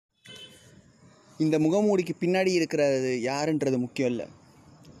இந்த முகமூடிக்கு பின்னாடி இருக்கிறது யாருன்றது முக்கியம் இல்லை,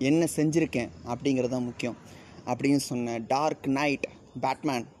 என்ன செஞ்சுருக்கேன் அப்படிங்கிறது தான் முக்கியம் அப்படின்னு சொன்ன டார்க் நைட்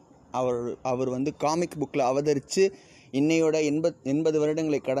பேட்மேன் அவர் வந்து காமிக் புக்கில் அவதரித்து இன்னையோட 80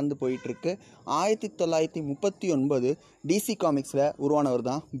 வருடங்களை கடந்து போயிட்டுருக்கு. 1939 டிசி காமிக்ஸில் உருவானவர்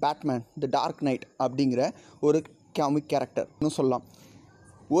தான் பேட்மேன் த டார்க் நைட் அப்படிங்கிற ஒரு காமிக் கேரக்டர்னு சொல்லலாம்.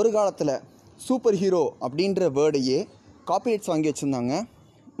 ஒரு காலத்தில் சூப்பர் ஹீரோ அப்படின்ற வேர்டையே காப்பிரைட்ஸ் வாங்கி வச்சுருந்தாங்க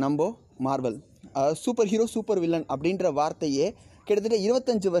நம்ம Marvel. Super hero super villain அப்படின்ற வார்த்தையே கிட்டத்தட்ட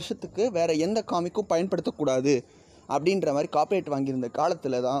 25 வருஷத்துக்கு வேறு எந்த காமிக்கும் பயன்படுத்தக்கூடாது அப்படின்ற மாதிரி காப்பிரைட் வாங்கியிருந்த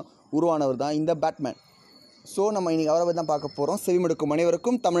காலத்தில் தான் உருவானவர் தான் இந்த பேட்மேன். ஸோ நம்ம இன்றைக்கி அவரை தான் பார்க்க போகிறோம். செவிமடுக்கும்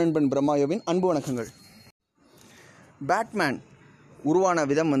அனைவருக்கும் தமிழன்பன் பிரம்மாயோவின் அன்பு வணக்கங்கள். பேட்மேன் உருவான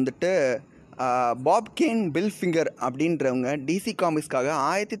விதம் வந்துட்டு பாப் கேன் பில்ஃபிங்கர் அப்படின்றவங்க டிசி காமிக்ஸ்க்காக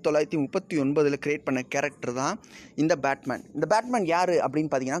 1939 கிரியேட் பண்ண கேரக்டர் தான் இந்த பேட்மேன். இந்த பேட்மேன் யார் அப்படின்னு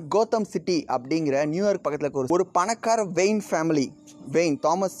பார்த்தீங்கன்னா, கோத்தம் சிட்டி அப்படிங்கிற நியூயார்க் பக்கத்தில் இருக்க ஒரு பணக்கார Wayne family,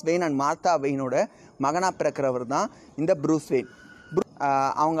 Thomas Wayne and Martha வெயினோட மகனாக பிறக்கிறவர் தான் இந்த ப்ரூஸ் வெயின்.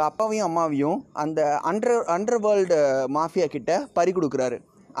 அவங்க அப்பாவையும் அம்மாவையும் அந்த அண்டர் வேர்ல்டு மாஃபியா கிட்ட பறி கொடுக்குறாரு.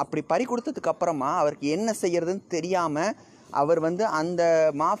 அப்படி பறி கொடுத்ததுக்கு அப்புறமா அவருக்கு என்ன செய்யறதுன்னு தெரியாமல் அவர் வந்து அந்த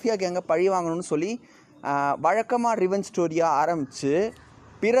மாஃபியா கேங்கை பழி வாங்கணும்னு சொல்லி வழக்கமாக ரிவெஞ்ச் ஸ்டோரியாக ஆரம்பித்து,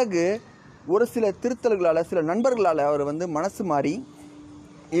 பிறகு ஒரு சில திருத்தல்களால் சில நண்பர்களால் அவர் வந்து மனசு மாறி,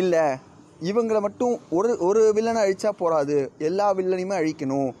 இல்லை இவங்களை மட்டும் ஒரு வில்லனை அழிச்சா போகாது, எல்லா வில்லனையுமே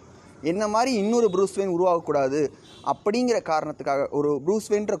அழிக்கணும், என்ன மாதிரி இன்னொரு ப்ரூஸ் வெயின் உருவாகக்கூடாது அப்படிங்கிற காரணத்துக்காக, ஒரு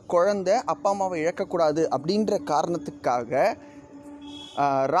ப்ரூஸ் வெயின்ற குழந்தை அப்பா அம்மாவை இழக்கக்கூடாது அப்படின்ற காரணத்துக்காக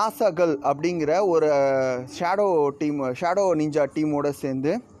ராசாகல் அப்படிங்கிற ஒரு ஷேடோ நிஞ்சா டீமோடு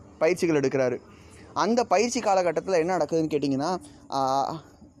சேர்ந்து பயிற்சிகள் எடுக்கிறாரு. அந்த பயிற்சி காலகட்டத்தில் என்ன நடக்குதுன்னு கேட்டிங்கன்னா,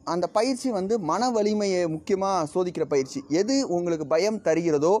 அந்த பயிற்சி வந்து மன வலிமையை முக்கியமாக சோதிக்கிற பயிற்சி. எது உங்களுக்கு பயம்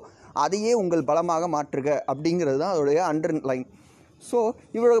தருகிறதோ அதையே உங்கள் பலமாக மாற்றுக அப்படிங்கிறது தான் அதோடைய அண்டர்லைன். ஸோ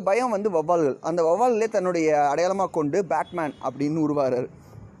இவரோட பயம் வந்து வவ்வால்கள். அந்த வவ்வால்களே தன்னுடைய அடையாளமாக கொண்டு பேட்மேன் அப்படின்னு உருவாகிறார்.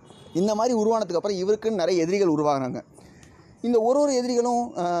 இந்த மாதிரி உருவானதுக்கப்புறம் இவருக்குன்னு நிறைய எதிரிகள் உருவாகிறாங்க. இந்த ஒரு எதிரிகளும்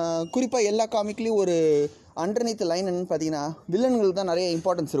குறிப்பாக எல்லா காமிக்லேயும் ஒரு அண்டர்நீத் லைன் என்னன்னு பார்த்தீங்கன்னா, வில்லன்களுக்கு தான் நிறைய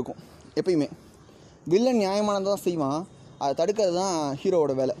இம்பார்ட்டன்ஸ் இருக்கும். எப்பயுமே வில்லன் நியாயமானது தான் செய்வான், அதை தடுக்கிறது தான்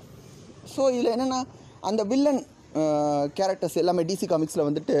ஹீரோவோட வேலை. ஸோ இதில் என்னென்னா, அந்த வில்லன் கேரக்டர்ஸ் எல்லாமே டிசி காமிக்ஸில்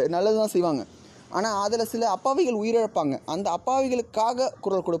வந்துட்டு நல்லது தான் செய்வாங்க, ஆனால் அதில் சில அப்பாவிகள் உயிரிழப்பாங்க. அந்த அப்பாவிகளுக்காக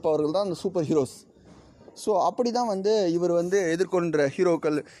குரல் கொடுப்பவர்கள் தான் அந்த சூப்பர் ஹீரோஸ். ஸோ அப்படி தான் வந்து இவர் வந்து எதிர்கொள்கிற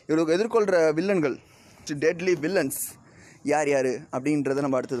ஹீரோக்கள், இவருக்கு எதிர்கொள்கிற வில்லன்கள், டெட்லி வில்லன்ஸ் யார் அப்படின்றத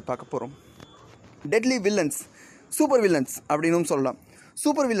நம்ம அடுத்தது பார்க்க போகிறோம். டெட்லி வில்லன்ஸ், சூப்பர் வில்லன்ஸ் அப்படின்னு சொல்லலாம்.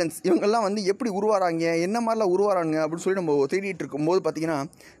 சூப்பர் வில்லன்ஸ் இவங்கெல்லாம் வந்து எப்படி உருவாராங்க, என்ன மாதிரிலாம் உருவாராங்க அப்படின்னு சொல்லி நம்ம தேடிட்டு இருக்கும்போது பார்த்திங்கன்னா,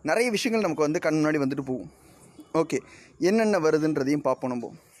 நிறைய விஷயங்கள் நமக்கு வந்து கண் முன்னாடி வந்துட்டு போகும். ஓகே, என்னென்ன வருதுன்றதையும் பார்ப்போம்.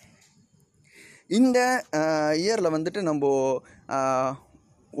 நம்ம இந்த இயரில் வந்துட்டு நம்ம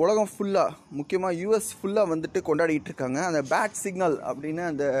உலகம் ஃபுல்லாக, முக்கியமாக யூஎஸ் ஃபுல்லாக வந்துட்டு கொண்டாடிட்டு இருக்காங்க. அந்த பேட் சிக்னல் அப்படின்னு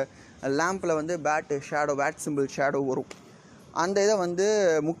அந்த லேம்பில் வந்து பேட் சிம்பிள் ஷேடோ வரும். அந்த இதை வந்து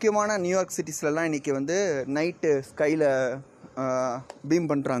முக்கியமான நியூயார்க் சிட்டிஸ்லலாம் இன்றைக்கி வந்து நைட்டு ஸ்கையில் பீம்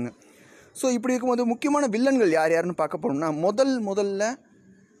பண்ணுறாங்க. ஸோ இப்படி இருக்கும்போது முக்கியமான வில்லன்கள் யாருன்னு பார்க்க போனோம்னா, முதல்ல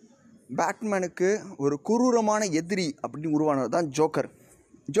பேட்மேனுக்கு ஒரு குரூரமான எதிரி அப்படின்னு உருவானது தான் ஜோக்கர்.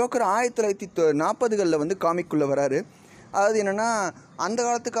 1940களில் வந்து காமிக்குள்ளே வராரு. அதாவது என்னென்னா, அந்த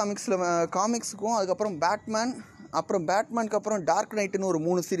காலத்து காமிக்ஸுக்கும் அதுக்கப்புறம் பேட்மேனுக்கு அப்புறம் டார்க் நைட்டுன்னு ஒரு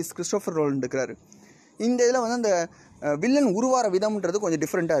 3 சீரிஸ் கிறிஸ்டோஃபர் நோலன் இருக்கிறாரு. இந்த இதில் வந்து அந்த வில்லன் உருவார விதம்ன்றது கொஞ்சம்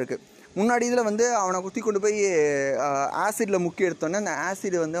டிஃப்ரெண்ட்டாக இருக்குது. முன்னாடி இதில் வந்து அவனை குத்தி கொண்டு போய் ஆசிடில் முக்கி எடுத்தோன்னே அந்த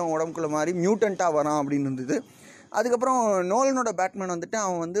ஆசிட் வந்து அவன் உடம்புக்குள்ள மாதிரி மியூட்டண்ட்டாக வரான் அப்படின்னு இருந்தது. அதுக்கப்புறம் நோலனோட பேட்மேன் வந்துட்டு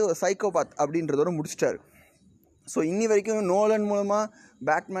அவன் வந்து சைக்கோபாத் அப்படின்றதோட முடிச்சிட்டாரு. ஸோ இன்னி வரைக்கும் நோலன் மூலமாக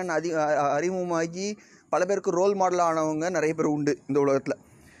பேட்மேன் அறிமுகமாகி பல பேருக்கு ரோல் மாடல் ஆனவங்க நிறைய பேர் உண்டு இந்த உலகத்தில்.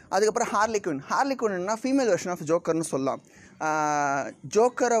 அதுக்கப்புறம் ஹார்லிக்வின்னா ஃபீமேல் வெர்ஷன் ஆஃப் ஜோக்கர்னு சொல்லலாம்.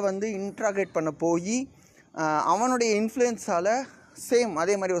 ஜோக்கரை வந்து இன்ட்ராகேட் பண்ண போய் அவனுடைய இன்ஃப்ளூயன்ஸால் சேம்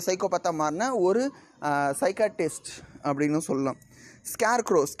அதே மாதிரி ஒரு சைக்கோபாத்தாக மாறின ஒரு சைக்காட்டிஸ்ட் அப்படின்னு சொல்லலாம்.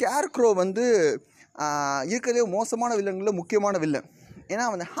 ஸ்கேர்க்ரோ வந்து இருக்கிறதே மோசமான வில்லன்களில் முக்கியமான வில்லன். ஏன்னா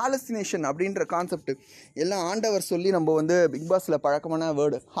அந்த ஹாலுசினேஷன் அப்படின்ற கான்செப்ட் எல்லாம் ஆண்டவர் சொல்லி நம்ம வந்து பிக் பாஸில் பழக்கமான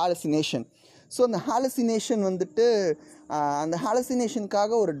வேர்டு ஹாலுசினேஷன். ஸோ அந்த ஹாலுசினேஷன் வந்துட்டு அந்த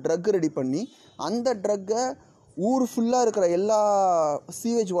ஹாலுசினேஷனுக்காக ஒரு ட்ரக் ரெடி பண்ணி அந்த ட்ரக்கை ஊர் ஃபுல்லாக இருக்கிற எல்லா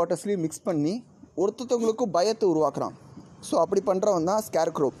சீவேஜ் வாட்டர்ஸ்லேயும் மிக்ஸ் பண்ணி ஒருத்தவங்களுக்கும் பயத்தை உருவாக்குறான். ஸோ அப்படி பண்ணுறவன் தான்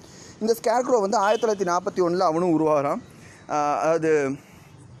ஸ்கேர்க்ரோ. இந்த ஸ்கேர்க்ரோ வந்து 1941 அவனும் உருவாகிறான். அது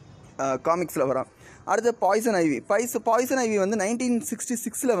காமிக்ஸில் வரான். அடுத்து பாய்சன் ஐவி வந்து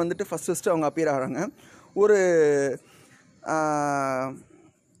 1966 வந்துட்டு ஃபஸ்ட்டு அவங்க அப்பியர் ஆகிறாங்க. ஒரு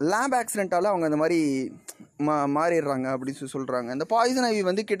லேப் ஆக்சிடெண்ட்டால் அவங்க அந்த மாதிரி மாறிடுறாங்க அப்படின்னு சொல்லி சொல்கிறாங்க. இந்த பாய்சன் ஐவி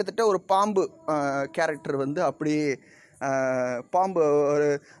வந்து கிட்டத்தட்ட ஒரு பாம்பு கேரக்டர் வந்து அப்படியே பாம்பு ஒரு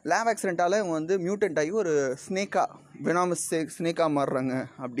லேப் ஆக்சிடெண்ட்டால் இவங்க வந்து மியூட்டன்ட் ஆகி ஒரு ஸ்னேக்காக வெனாமஸ் ஸ்னேக்காக மாறுறாங்க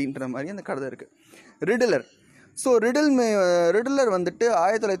அப்படின்ற மாதிரி அந்த கதை இருக்குது. ரிடிலர். ஸோ ரிடிலர் வந்துட்டு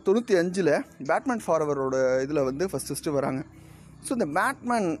 1995 பேட்மேன் ஃபாரெவரோட இதில் வந்து ஃபஸ்ட்டு வராங்க. ஸோ இந்த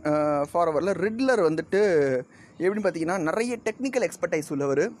பேட்மேன் ஃபாரெவரில் ரிடிலர் வந்துட்டு எப்படின்னு பார்த்தீங்கன்னா நிறைய டெக்னிக்கல் எக்ஸ்பர்டைஸ்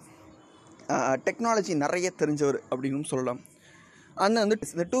உள்ளவர், டெக்னாலஜி நிறைய தெரிஞ்சவர் அப்படின்னு சொல்லலாம். அந்த வந்து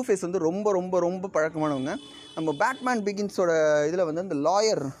இந்த டூ ஃபேஸ் வந்து ரொம்ப ரொம்ப ரொம்ப பழக்கமானவங்க. நம்ம பேட்மேன் பிகின்ஸோட இதில் வந்து அந்த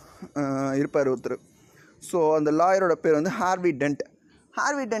லாயர் இருப்பார் ஒருத்தர். ஸோ அந்த லாயரோட பேர் வந்து ஹார்வி டென்ட்.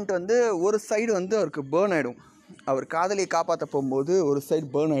 ஹார்வி டென்ட் வந்து ஒரு சைடு வந்து அவருக்கு பேர்ன் ஆகிடும். அவர் காதலியை காப்பாற்ற போகும்போது ஒரு சைடு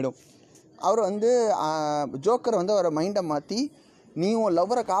பேர்ன் ஆகிடும். அவர் வந்து ஜோக்கரை வந்து அவரை மைண்டை மாற்றி நீ உன்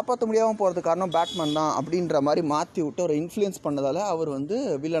லவ்வரை காப்பாற்ற முடியாமல் போகிறதுக்கு காரணம் பேட்மேன் தான் அப்படின்ற மாதிரி மாற்றி விட்டு அவரை இன்ஃப்ளூயன்ஸ் பண்ணதால் அவர் வந்து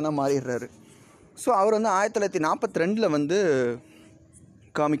வில்லனாக மாறிடுறாரு. ஸோ அவர் வந்து 1942 வந்து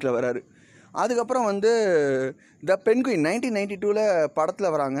காமிக்கில் வராரு. அதுக்கப்புறம் வந்து த பென்குயின் 1992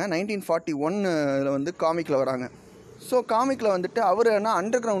 படத்தில் வராங்க. 1941 வந்து காமிக்கில் வராங்க. ஸோ காமிக்கில் வந்துட்டு அவர் என்ன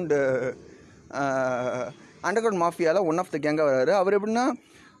under ground மாஃபியாவில் one of the கேங்காக வராரு. அவர் எப்படின்னா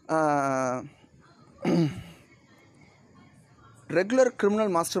ரெகுலர் கிரிமினல்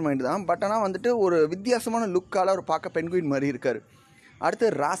மாஸ்டர் மைண்டு தான், பட் ஆனால் வந்துட்டு ஒரு வித்தியாசமான லுக்கால் அவர் பார்க்க பென்குயின் மாதிரி இருக்கார். அடுத்து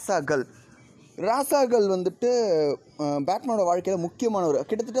ராசாகல் வந்துட்டு பேட்மேனோட வாழ்க்கையில் முக்கியமானவர்,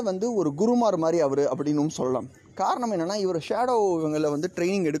 கிட்டத்தட்ட வந்து ஒரு குருமார் மாதிரி அவர் அப்படின்னு சொல்லலாம். காரணம் என்னென்னா இவர் ஷேடோ இவங்களை வந்து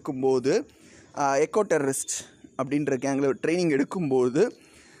ட்ரைனிங் எடுக்கும்போது எக்கோ டெரரிஸ்ட் அப்படின்ற கேங்கில் ட்ரைனிங் எடுக்கும்போது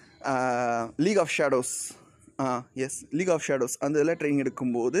லீக் ஆஃப் ஷேடோஸ் அந்த இதில் ட்ரைனிங்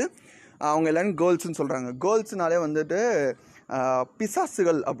எடுக்கும்போது அவங்க எல்லோரும் கேர்ள்ஸ்ன்னு சொல்கிறாங்க. கேர்ள்ஸ்னாலே வந்துட்டு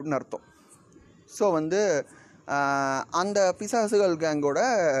பிசாசுகள் அப்படின்னு அர்த்தம். ஸோ வந்து அந்த பிசாசுகள் கேங்கோட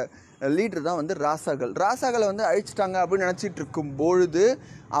லீடர் தான் வந்து ராசாகளை வந்து அழிச்சிட்டாங்க அப்படின்னு நினச்சிட்டு இருக்கும் பொழுது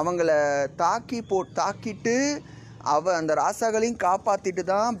அவங்கள தாக்கிட்டு அந்த ராசாகளையும் காப்பாற்றிட்டு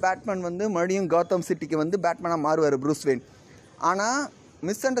தான் பேட்மேன் வந்து மறுபடியும் காத்தம் சிட்டிக்கு வந்து பேட்மேனாக மாறுவார் ப்ரூஸ் வெயின். ஆனால்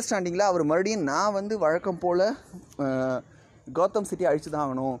மிஸ் அண்டர்ஸ்டாண்டிங்கில் அவர் மறுபடியும் நான் வந்து வழக்கம் போல் காத்தம் சிட்டி அழிச்சு தான்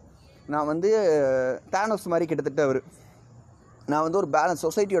ஆகணும், நான் வந்து தானோஸ் மாதிரி கிட்டத்தட்ட அவர், நான் வந்து ஒரு பேலன்ஸ்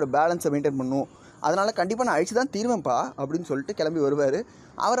சொசைட்டியோட பேலன்ஸை மெயின்டைன் பண்ணும், அதனால் கண்டிப்பாக நான் அழிச்சு தான் தீர்வேன்ப்பா அப்படின்னு சொல்லிட்டு கிளம்பி வருவார்.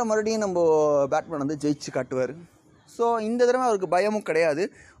 அவரை மறுபடியும் நம்ம பேட்மேன் வந்து ஜெயிச்சு காட்டுவார். ஸோ இந்த தடவை அவருக்கு பயமும் கிடையாது.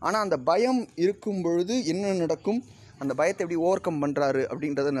 ஆனால் அந்த பயம் இருக்கும் பொழுது என்ன நடக்கும், அந்த பயத்தை எப்படி ஓவர் கம் பண்ணுறாரு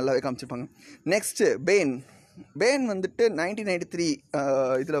அப்படின்றத நல்லாவே காமிச்சிருப்பாங்க. நெக்ஸ்ட்டு பேன் வந்துட்டு 1993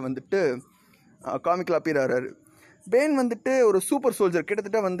 இதில் வந்துட்டு காமிக்கில் அப்பீர் ஆகிறாரு. பேன் வந்துட்டு ஒரு சூப்பர் சோல்ஜர்,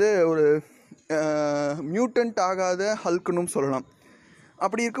 கிட்டத்தட்ட வந்து ஒரு மியூட்டன்ட் ஆகாத ஹல்க்குன்னு சொல்லலாம்.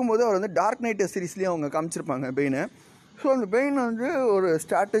 அப்படி இருக்கும்போது அவர் வந்து டார்க் நைட் சீரீஸ்லேயும் அவங்க காமிச்சிருப்பாங்க பெயினை. ஸோ அந்த பெயின் வந்து ஒரு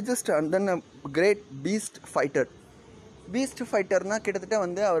strategist and then great Beast ஃபைட்டர்னால் கிட்டத்தட்ட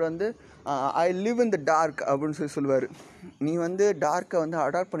வந்து அவர் வந்து I live in the dark அப்படின்னு சொல்லுவார். நீ வந்து டார்க்கை வந்து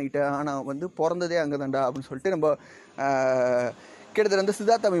அடாப்ட் பண்ணிக்கிட்ட, ஆனால் வந்து பிறந்ததே அங்கே தான்டா அப்படின்னு சொல்லிட்டு நம்ம கிட்டத்தட்ட வந்து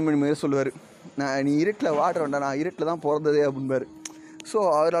சித்தார்த்த மணி சொல்லுவார், நீ இருட்டில் வாடுற வேண்டாம், நான் இருட்டில் தான் பிறந்ததே அப்படின்பார். ஸோ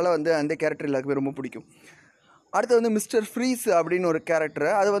அதனால் வந்து அந்த கேரக்டர் எல்லாருக்குமே ரொம்ப பிடிக்கும். அடுத்து வந்து மிஸ்டர் ஃப்ரீஸ் அப்படின்னு ஒரு கேரக்டர்,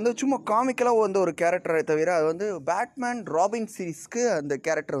 அது வந்து சும்மா காமிக்கலாக வந்து ஒரு கேரக்டரை தவிர அது வந்து பேட்மேன் ராபின் சீரீஸ்க்கு அந்த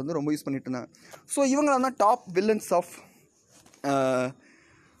கேரக்டர் வந்து ரொம்ப யூஸ் பண்ணிட்டு இருந்தாங்க. ஸோ இவங்களாம் தான் டாப் வில்லன்ஸ் ஆஃப்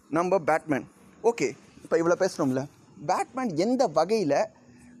நம்ம பேட்மேன். ஓகே, இப்போ இவ்வளோ பேசுகிறோம்ல, பேட்மேன் எந்த வகையில்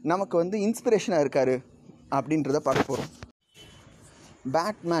நமக்கு வந்து இன்ஸ்பிரேஷனாக இருக்கார் அப்படின்றத பார்க்க போகிறோம்.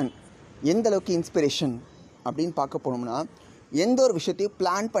 பேட்மேன் எந்த அளவுக்கு இன்ஸ்பிரேஷன் அப்படின்னு பார்க்க போனோம்னா, எந்த ஒரு விஷயத்தையும்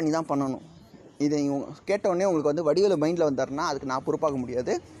பிளான் பண்ணி தான் பண்ணணும். இதை கேட்டவுடனே உங்களுக்கு வந்து வடிவேலு மைண்டில் வந்தாருன்னா அதுக்கு நான் பொறுப்பாக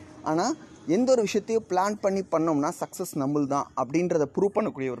முடியாது. ஆனால் எந்த ஒரு விஷயத்தையும் பிளான் பண்ணி பண்ணோம்னா சக்ஸஸ் நம்மள் தான் அப்படின்றத ப்ரூவ்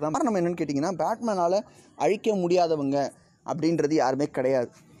பண்ணக்கூடியவர் தான். நம்ம என்னென்னு கேட்டிங்கன்னா, பேட்மேனால் அழிக்க முடியாதவங்க அப்படின்றது யாருமே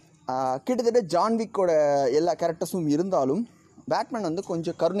கிடையாது. கிட்டத்தட்ட ஜான்விக்கோட எல்லா கேரக்டர்ஸும் இருந்தாலும் பேட்மேன் வந்து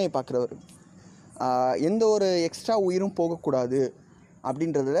கொஞ்சம் கருணையை பார்க்குறவர், எந்த ஒரு எக்ஸ்ட்ரா உயிரும் போகக்கூடாது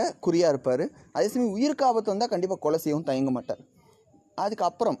அப்படின்றதுல குறியாக இருப்பார். அதே சமயம் உயிருக்கு ஆபத்து வந்தால் கண்டிப்பாக கொலை செய்யவும் தயங்க மாட்டார்.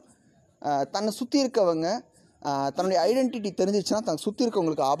 அதுக்கப்புறம் தன்னை சுற்றி இருக்கவங்க தன்னுடைய ஐடென்டிட்டி தெரிஞ்சிச்சுன்னா தன்னை சுற்றி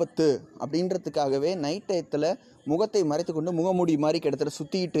இருக்கவங்களுக்கு ஆபத்து அப்படின்றதுக்காகவே நைட் டயத்தில் முகத்தை மறைத்து கொண்டு முகமூடி மாதிரி கிட்டத்தட்ட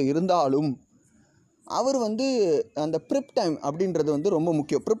சுற்றிக்கிட்டு இருந்தாலும் அவர் வந்து அந்த ப்ரிப் டைம் அப்படின்றது வந்து ரொம்ப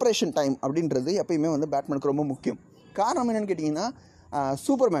முக்கியம். ப்ரிப்பரேஷன் டைம் அப்படின்றது எப்பயுமே வந்து பேட்மேனுக்கு ரொம்ப முக்கியம். காரணம் என்னென்னு கேட்டிங்கன்னா,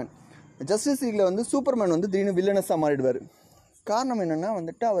 சூப்பர்மேன் ஜஸ்டிஸ் லீக்கில் வந்து சூப்பர்மேன் வந்து திடீர்னு வில்லனஸாக மாறிடுவார். காரணம் என்னென்னா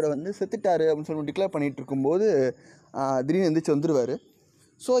வந்துட்டு அவரை வந்து செத்துட்டார் அப்படின்னு சொல்லி டிக்ளேர் பண்ணிகிட்டு இருக்கும்போது திடீர்னு எந்திரிச்சு வந்துடுவார்.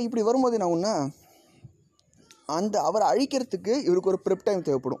 ஸோ இப்படி வரும்போது என்ன ஒன்றா அவரை அழிக்கிறதுக்கு இவருக்கு ஒரு ப்ரிப் டைம்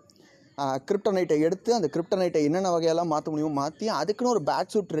தேவைப்படும். கிரிப்டனைட்டை எடுத்து அந்த கிரிப்டனைட்டை என்னென்ன வகையெல்லாம் மாற்ற முடியுமோ மாற்றி அதுக்குன்னு ஒரு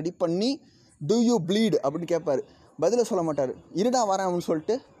பேட் சூட் ரெடி பண்ணி டூ யூ ப்ளீட் அப்படின்னு கேட்பார். பதிலை சொல்ல மாட்டார். இருடா வரேன் அப்படின்னு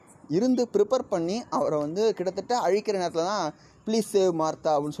சொல்லிட்டு இருந்து ப்ரிப்பேர் பண்ணி அவரை வந்து கிட்டத்தட்ட அழிக்கிற நேரத்தில் தான் ப்ளீஸ் சேவ்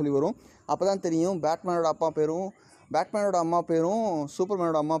மார்த்தா அப்படின்னு சொல்லி வரும். அப்போ தான் தெரியும் பேட்மேனோட அம்மா பேரும்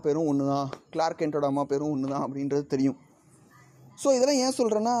சூப்பர்மேனோட அம்மா பேரும் ஒன்று தான், கிளார்க் கென்ட்டோட அம்மா பேரும் ஒன்று தான் அப்படின்றது தெரியும். ஸோ இதெல்லாம் ஏன்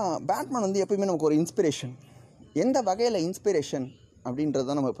சொல்கிறேன்னா, பேட்மேன் வந்து எப்பயுமே நமக்கு ஒரு இன்ஸ்பிரேஷன். எந்த வகையில் இன்ஸ்பிரேஷன் அப்படின்றது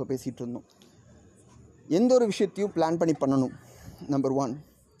தான் நம்ம இப்போ பேசிகிட்டு இருந்தோம். எந்த ஒரு விஷயத்தையும் பிளான் பண்ணி பண்ணணும், நம்பர் 1.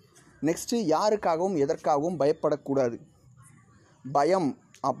 நெக்ஸ்ட்டு யாருக்காகவும் எதற்காகவும் பயப்படக்கூடாது. பயம்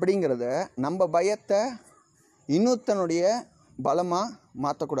அப்படிங்கிறத நம்ம பயத்தை இன்னொருத்தனுடைய பலமாக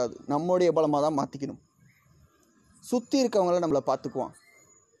மாற்றக்கூடாது, நம்மளுடைய பலமாக தான் மாற்றிக்கணும். சுற்றி இருக்கவங்கள நம்மளை பார்த்துக்குவான்.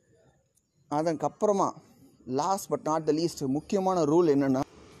 அதுக்கப்புறமா last but not the least முக்கியமான ரூல் என்னென்னா,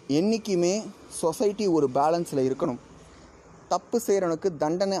 என்றைக்குமே சொசைட்டி ஒரு பேலன்ஸில் இருக்கணும். தப்பு செய்கிறவனுக்கு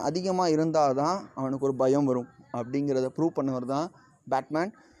தண்டனை அதிகமாக இருந்தால் தான் அவனுக்கு ஒரு பயம் வரும் அப்படிங்கிறத ப்ரூவ் பண்ணவர் தான்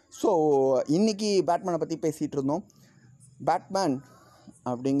பேட்மேன். ஸோ இன்றைக்கி பேட்மேனை பற்றி பேசிகிட்டு இருந்தோம். பேட்மேன்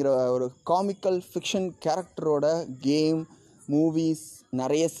அப்படிங்கிற ஒரு காமிக்கல் ஃபிக்ஷன் கேரக்டரோட கேம், மூவிஸ்,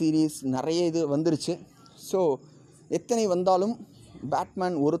 நிறைய சீரீஸ், நிறைய இது வந்துருச்சு. ஸோ எத்தனை வந்தாலும்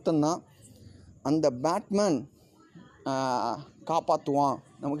பேட்மேன் ஒருத்தந்தான். அந்த பேட்மேன் காப்பாற்றுவான்,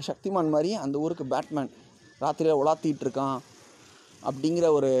 நமக்கு சக்திமான் மாதிரி அந்த ஊருக்கு பேட்மேன் ராத்திரியில் உலாத்திட்டு இருக்கான் அப்படிங்கிற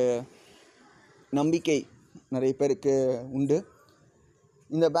ஒரு நம்பிக்கை நிறைய பேருக்கு உண்டு.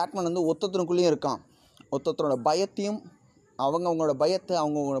 இந்த பேட்மேன் வந்து ஒத்தத்தினுக்குள்ளேயும் இருக்கான். ஒத்தத்தனோட பயத்தையும் அவங்கவுங்களோட பயத்தை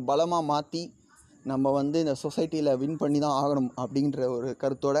அவங்கவுங்களோட பலமாக மாற்றி நம்ம வந்து இந்த சொசைட்டியில் வின் பண்ணி தான் ஆகணும் அப்படின்ற ஒரு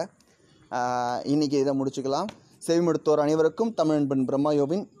கருத்தோடு இன்றைக்கி இதை முடிச்சுக்கலாம். செவிமடுத்தோர் அனைவருக்கும் தமிழ் நண்பன்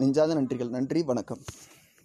பிரம்மாயோவின் நெஞ்சார்ந்த நன்றிகள். நன்றி, வணக்கம்.